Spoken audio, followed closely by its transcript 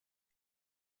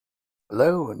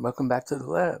Hello and welcome back to the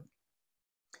lab.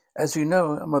 As you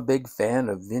know, I'm a big fan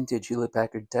of vintage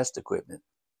Hewlett-Packard test equipment.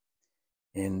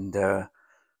 And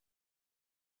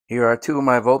here are two of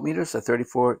my voltmeters, a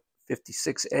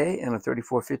 3456A and a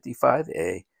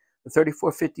 3455A. The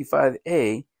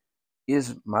 3455A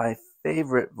is my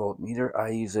favorite voltmeter. I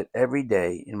use it every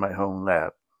day in my home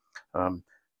lab.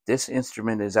 This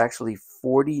instrument is actually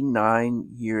 49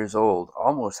 years old,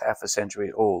 almost half a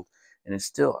century old, and it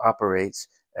still operates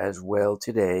as well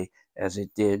today as it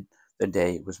did the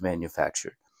day it was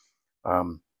manufactured.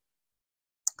 Um,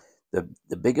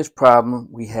 the biggest problem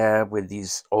we have with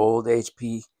these old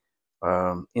HP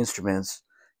instruments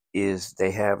is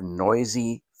they have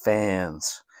noisy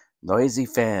fans. Noisy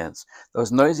fans.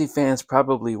 Those noisy fans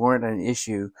probably weren't an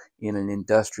issue in an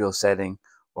industrial setting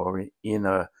or in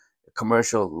a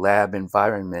commercial lab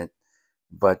environment,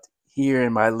 but here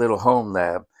in my little home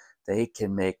lab, they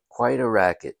can make quite a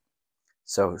racket.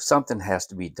 So something has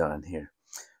to be done here.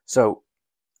 So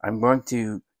I'm going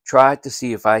to try to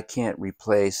see if I can't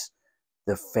replace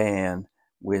the fan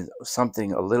with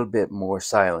something a little bit more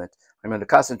silent. I'm going to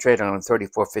concentrate on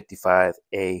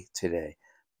 3455A today,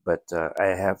 but I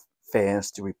have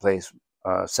fans to replace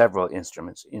several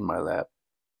instruments in my lab.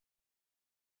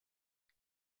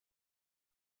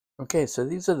 Okay, so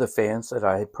these are the fans that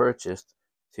I purchased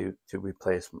to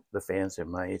replace the fans in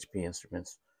my HP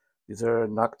instruments. These are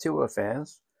Noctua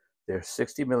fans. They're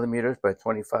 60 millimeters by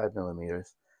 25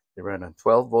 millimeters. They run on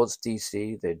 12 volts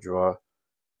DC. They draw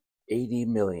 80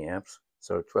 milliamps.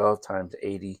 So 12 times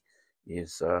 80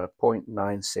 is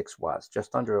 0.96 watts,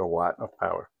 just under a watt of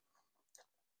power.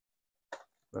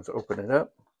 Let's open it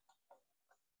up.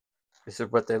 This is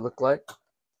what they look like.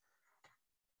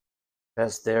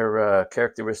 Has their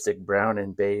characteristic brown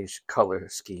and beige color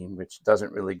scheme, which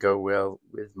doesn't really go well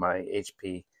with my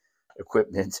HP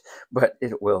equipment, but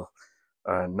it will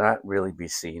not really be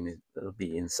seen. It'll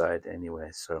be inside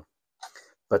anyway. So,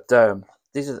 but I'm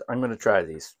going to try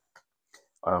these.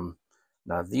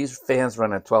 Now these fans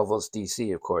run at 12 volts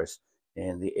DC, of course,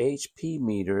 and the HP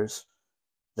meters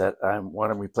that I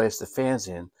want to replace the fans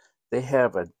in, they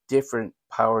have a different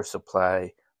power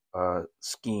supply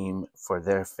scheme for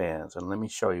their fans. And let me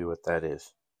show you what that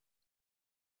is.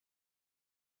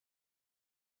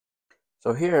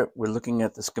 So here we're looking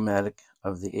at the schematic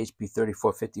of the HP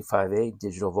 3455A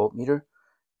digital voltmeter.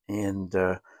 And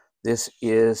this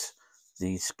is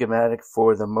the schematic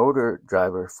for the motor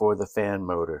driver for the fan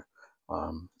motor.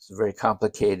 It's a very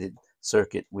complicated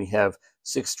circuit. We have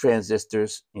 6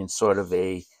 transistors in sort of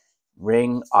a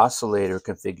ring oscillator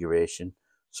configuration.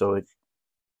 So it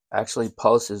actually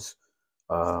pulses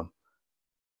the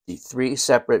 3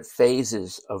 separate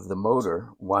phases of the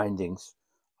motor windings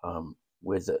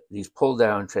with these pull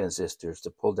down transistors to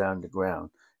pull down to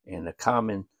ground, and a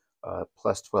common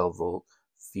plus 12 volt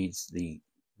feeds the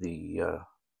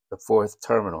fourth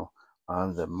terminal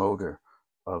on the motor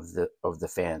of the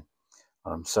fan.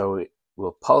 So it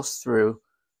will pulse through,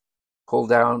 pull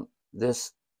down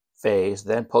this phase,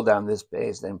 then pull down this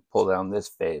phase, then pull down this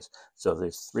phase. So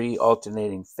there's 3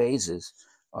 alternating phases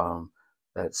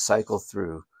that cycle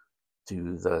through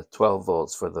to the 12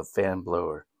 volts for the fan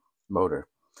blower motor.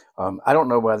 I don't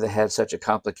know why they had such a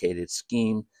complicated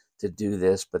scheme to do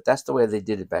this, but that's the way they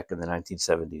did it back in the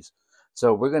 1970s.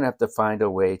 So we're going to have to find a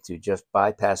way to just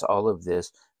bypass all of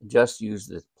this and just use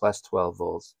the plus 12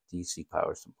 volts DC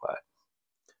power supply,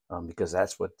 because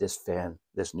that's what this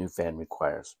new fan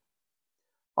requires.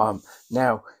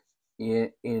 Now,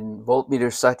 in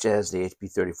voltmeters such as the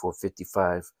HP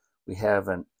 3455, we have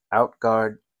an out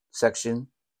guard section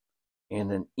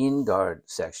and an in guard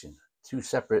section, 2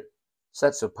 separate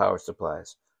sets of power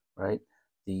supplies, right?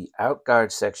 The out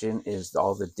guard section is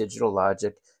all the digital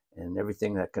logic and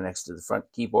everything that connects to the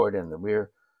front keyboard and the rear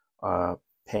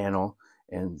panel,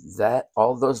 and that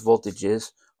all those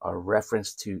voltages are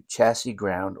referenced to chassis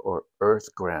ground or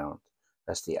earth ground.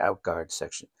 That's the out guard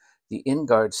section. The in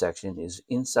guard section is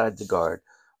inside the guard,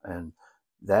 and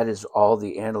that is all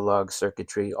the analog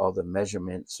circuitry, all the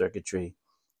measurement circuitry,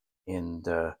 and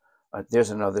there's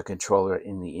another controller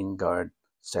in the in guard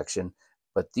section,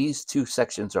 but these 2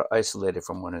 sections are isolated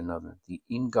from one another. The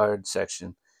in guard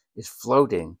section is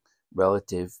floating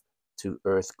relative to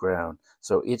earth ground,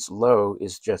 so its low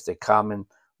is just a common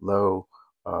low.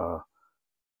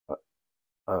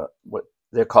 What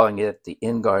they're calling it the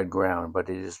in guard ground, but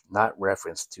it is not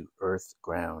referenced to earth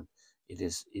ground. It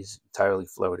is entirely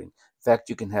floating. In fact,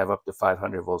 you can have up to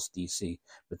 500 volts DC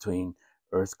between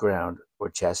earth ground or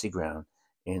chassis ground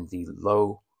and the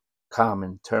low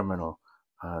common terminal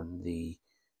on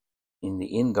in the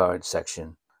in guard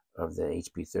section of the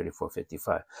HP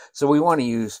 3455. So we want to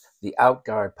use the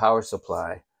outguard power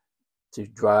supply to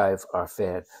drive our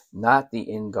fan, not the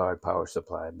in-guard power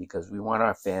supply, because we want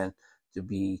our fan to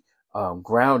be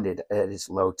grounded at its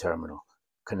low terminal,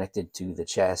 connected to the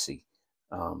chassis,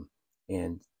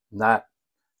 and not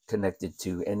connected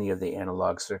to any of the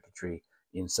analog circuitry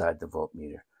inside the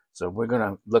voltmeter. So we're going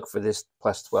to look for this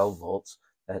plus 12 volts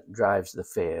that drives the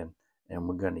fan, and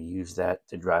we're going to use that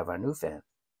to drive our new fan.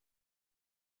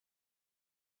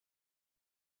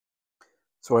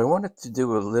 So I wanted to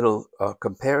do a little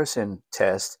comparison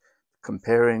test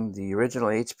comparing the original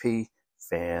HP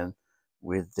fan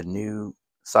with the new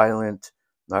silent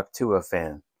Noctua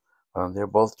fan. They're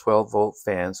both 12 volt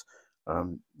fans.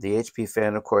 The HP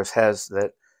fan, of course, has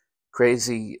that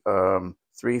crazy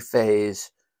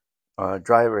three-phase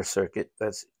driver circuit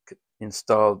that's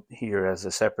installed here as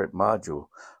a separate module.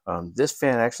 This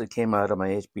fan actually came out of my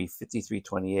HP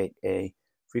 5328A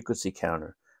frequency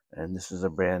counter, and this is a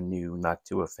brand new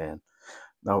Noctua fan.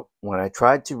 Now, when I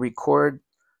tried to record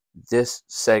this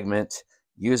segment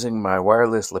using my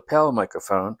wireless lapel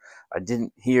microphone, I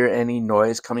didn't hear any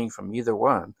noise coming from either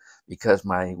one because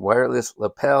my wireless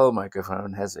lapel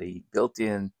microphone has a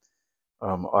built-in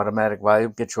automatic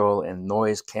volume control and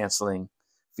noise canceling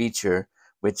feature,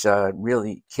 which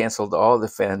really canceled all the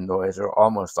fan noise or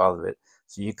almost all of it.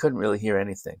 So you couldn't really hear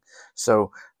anything.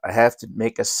 So I have to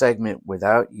make a segment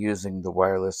without using the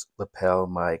wireless lapel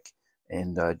mic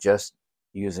and just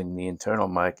using the internal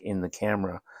mic in the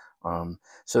camera.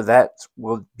 So that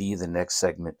will be the next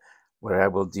segment. What I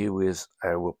will do is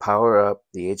I will power up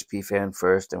the HP fan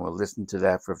first and we'll listen to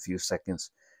that for a few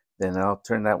seconds. Then I'll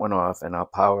turn that one off and I'll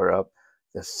power up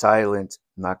the silent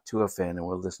Noctua fan and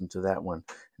we'll listen to that one.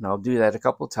 And I'll do that a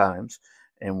couple times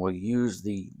and we'll use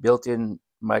the built-in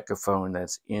microphone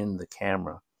that's in the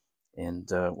camera. And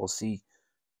we'll see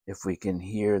if we can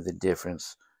hear the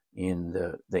difference in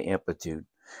the amplitude.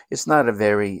 It's not a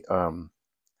very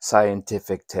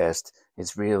scientific test.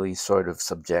 It's really sort of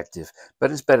subjective, but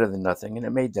it's better than nothing, and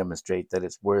it may demonstrate that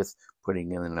it's worth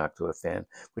putting in a Noctua fan,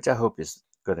 which I hope is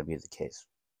going to be the case.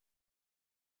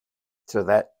 So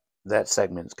that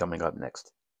segment is coming up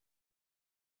next.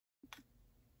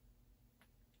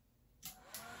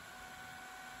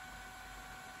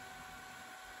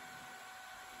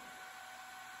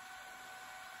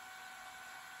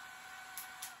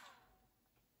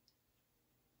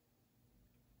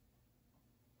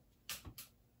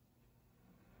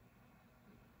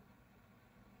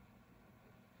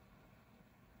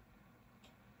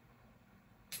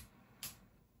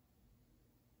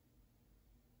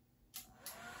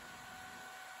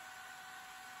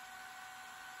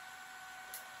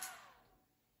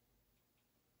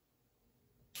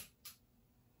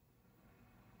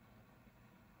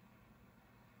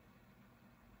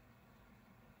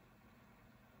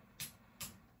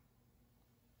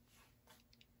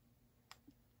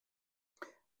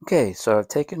 Okay, so I've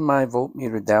taken my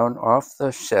voltmeter down off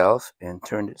the shelf and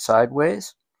turned it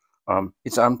sideways.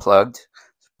 It's unplugged.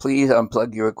 Please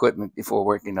unplug your equipment before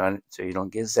working on it so you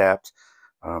don't get zapped.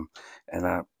 And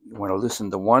I want to loosen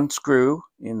the one screw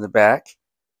in the back,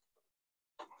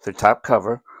 the top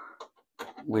cover,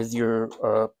 with your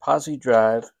posi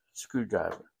drive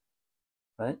screwdriver.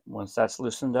 Right? Once that's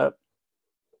loosened up,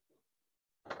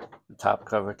 the top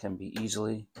cover can be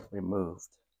easily removed.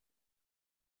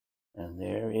 And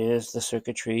there is the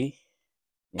circuitry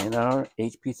in our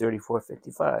HP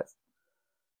 3455.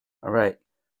 All right,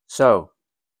 so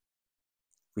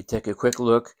we take a quick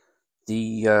look.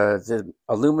 The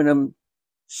aluminum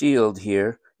shield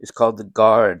here is called the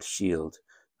guard shield.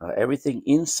 Everything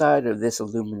inside of this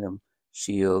aluminum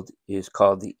shield is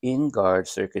called the in-guard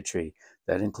circuitry.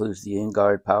 That includes the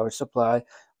in-guard power supply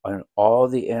and all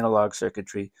the analog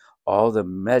circuitry, all the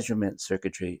measurement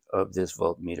circuitry of this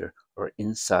voltmeter or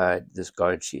inside this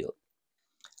guard shield.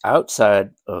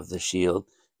 Outside of the shield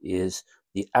is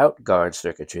the outguard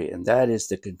circuitry, and that is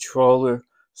the controller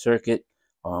circuit,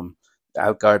 the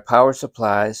outguard power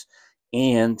supplies,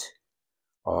 and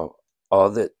all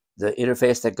the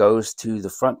interface that goes to the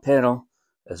front panel,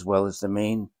 as well as the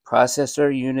main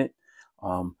processor unit.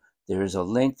 There is a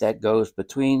link that goes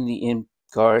between the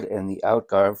in-guard and the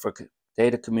out-guard for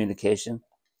data communication.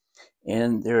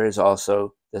 And there is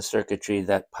also the circuitry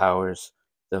that powers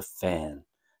the fan.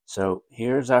 So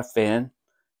here's our fan,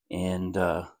 and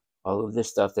all of this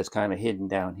stuff that's kind of hidden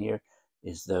down here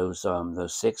is those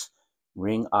 6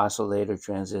 ring oscillator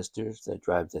transistors that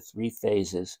drive the 3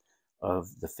 phases of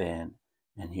the fan.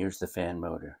 And here's the fan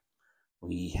motor.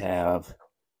 We have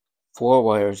 4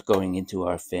 wires going into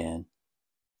our fan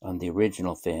on the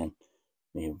original fan.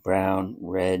 We have brown,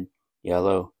 red,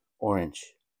 yellow,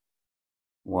 orange.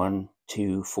 1,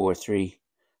 2, 4, 3.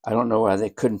 I don't know why they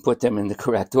couldn't put them in the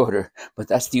correct order, but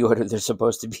that's the order they're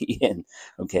supposed to be in.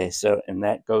 Okay, so, and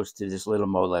that goes to this little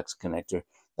Molex connector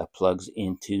that plugs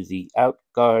into the out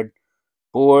guard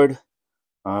board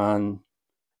on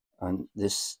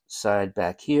this side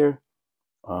back here.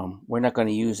 We're not going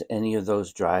to use any of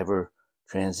those driver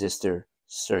transistor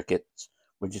circuits.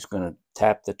 We're just going to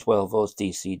tap the 12 volts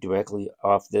DC directly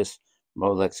off this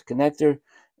Molex connector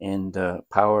and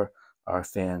power our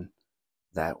fan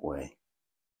that way.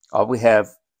 All we have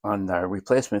on our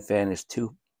replacement fan is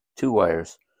two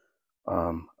wires,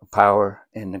 power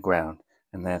and the ground,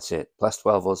 and that's it, plus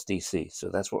 12 volts DC. So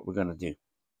that's what we're going to do.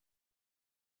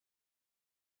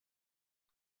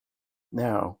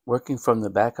 Now, working from the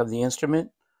back of the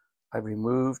instrument, I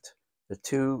removed the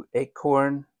two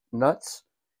acorn nuts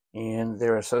and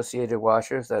their associated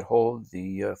washers that hold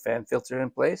the fan filter in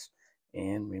place,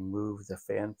 and remove the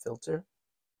fan filter.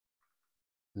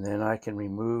 And then I can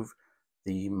remove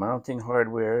the mounting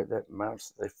hardware that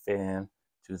mounts the fan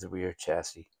to the rear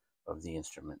chassis of the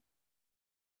instrument.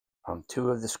 Two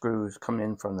of the screws come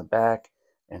in from the back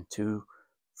and two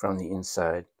from the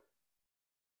inside.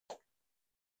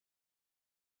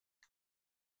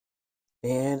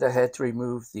 And I had to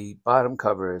remove the bottom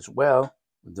cover as well,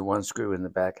 with the one screw in the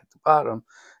back at the bottom,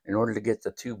 in order to get the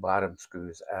two bottom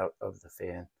screws out of the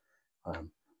fan.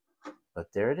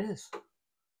 But there it is,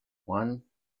 one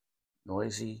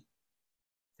noisy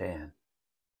fan.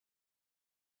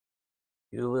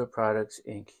 Bueller Products,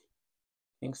 Inc.,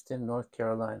 Kingston, North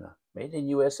Carolina, made in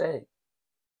USA.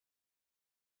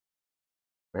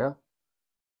 Well,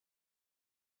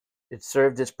 it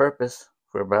served its purpose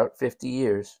for about 50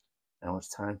 years. Now it's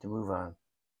time to move on.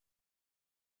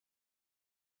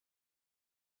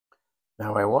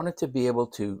 Now I wanted to be able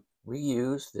to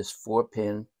reuse this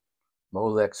 4-pin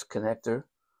Molex connector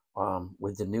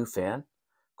with the new fan.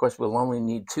 Of course, we'll only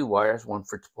need two wires, one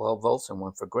for 12 volts and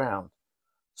one for ground.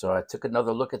 So I took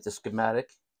another look at the schematic.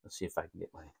 Let's see if I can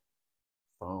get my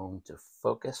phone to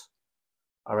focus.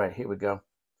 All right, here we go.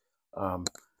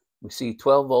 We see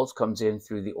 12 volts comes in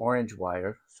through the orange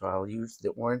wire. So I'll use the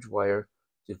orange wire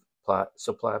to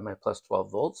supply my plus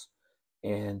 12 volts.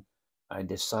 And I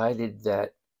decided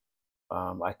that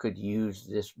I could use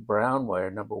this brown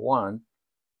wire, number 1,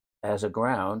 as a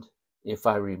ground if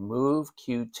I remove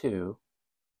Q2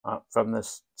 from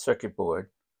the circuit board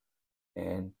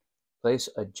and place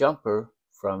a jumper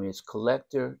from its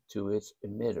collector to its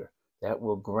emitter. That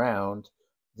will ground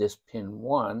this pin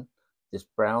 1, this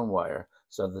brown wire.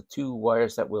 So the two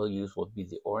wires that we'll use will be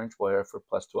the orange wire for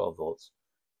plus 12 volts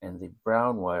and the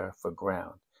brown wire for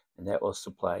ground. And that will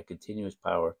supply continuous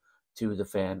power to the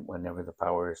fan whenever the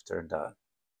power is turned on.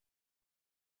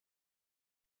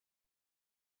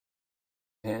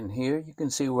 And here you can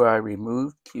see where I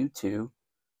removed Q2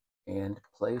 and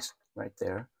placed right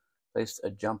there, placed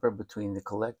a jumper between the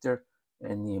collector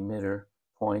and the emitter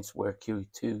points where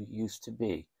Q2 used to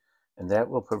be. And that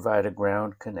will provide a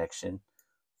ground connection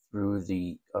through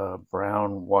the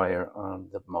brown wire on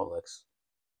the Molex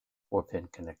 4-pin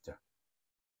connector.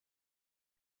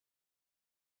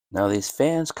 Now these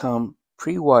fans come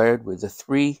pre-wired with a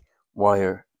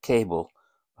 3-wire cable,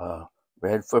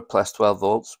 red for plus 12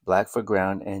 volts, black for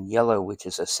ground, and yellow, which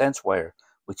is a sense wire,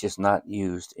 which is not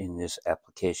used in this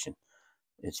application.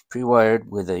 It's pre-wired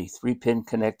with a 3-pin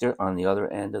connector on the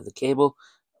other end of the cable,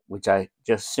 which I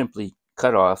just simply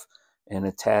cut off and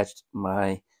attached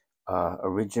my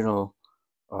original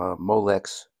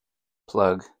Molex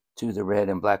plug to the red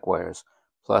and black wires.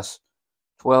 Plus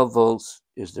 12 volts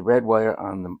is the red wire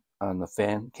on the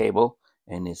fan cable,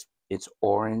 and it's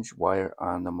orange wire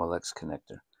on the Molex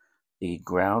connector. The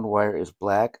ground wire is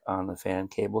black on the fan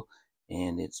cable,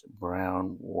 and it's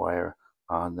brown wire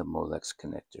on the Molex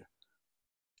connector.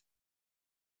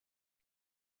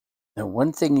 Now,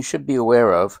 one thing you should be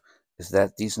aware of is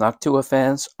that these Noctua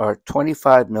fans are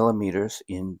 25 millimeters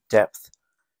in depth,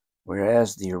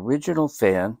 whereas the original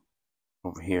fan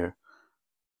over here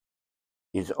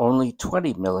is only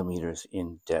 20 millimeters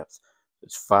in depth.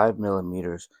 It's 5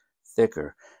 millimeters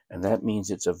thicker, and that means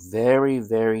it's a very,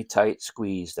 very tight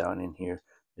squeeze down in here.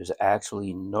 There's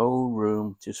actually no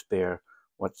room to spare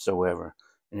whatsoever.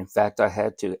 And in fact, I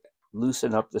had to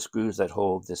loosen up the screws that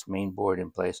hold this main board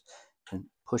in place and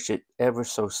push it ever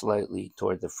so slightly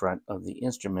toward the front of the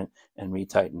instrument and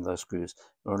retighten those screws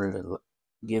in order to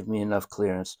give me enough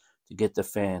clearance to get the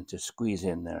fan to squeeze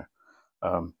in there.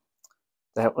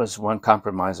 That was one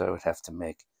compromise I would have to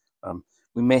make.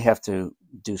 We may have to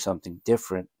do something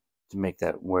different to make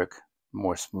that work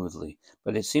more smoothly,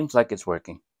 but it seems like it's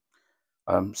working.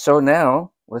 So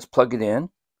now let's plug it in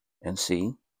and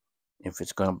see if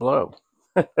it's going to blow.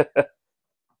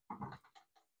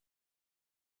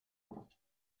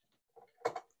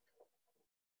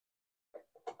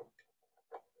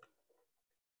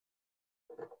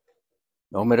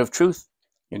 Moment of truth.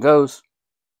 Here goes.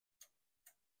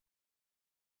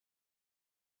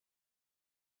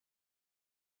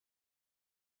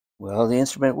 Well, the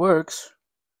instrument works,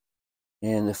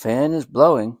 and the fan is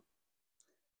blowing,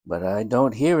 but I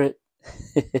don't hear it.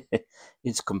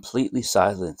 It's completely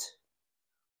silent.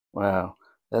 Wow,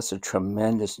 that's a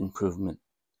tremendous improvement.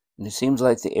 And it seems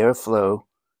like the airflow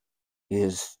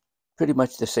is pretty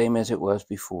much the same as it was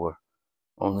before,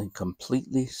 only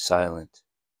completely silent.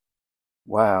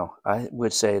 Wow, I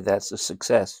would say that's a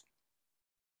success.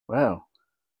 Wow,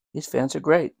 these fans are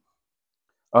great.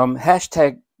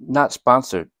 Hashtag not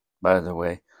sponsored, by the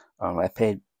way. I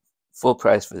paid full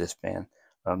price for this fan.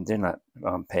 They're not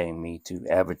paying me to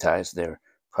advertise their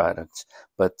products,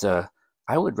 but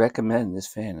I would recommend this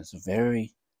fan. It's a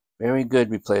very, very good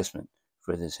replacement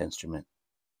for this instrument.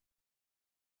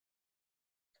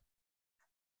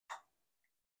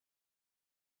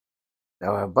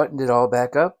 Now I've buttoned it all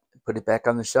back up, put it back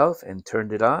on the shelf, and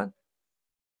turned it on.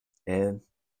 And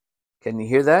can you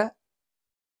hear that?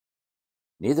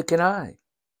 Neither can I.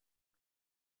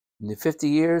 In the 50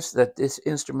 years that this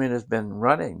instrument has been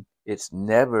running, it's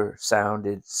never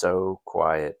sounded so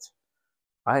quiet.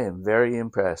 I am very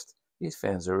impressed. These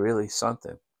fans are really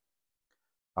something.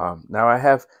 Now I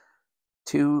have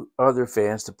two other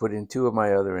fans to put in two of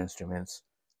my other instruments,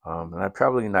 and I'm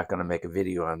probably not going to make a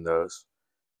video on those,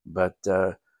 but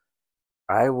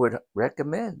I would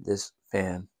recommend this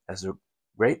fan as a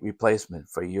great replacement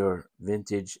for your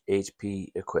vintage HP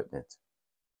equipment.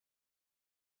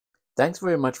 Thanks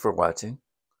very much for watching.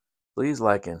 Please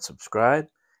like and subscribe,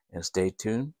 and stay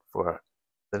tuned for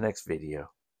the next video.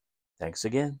 Thanks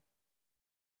again.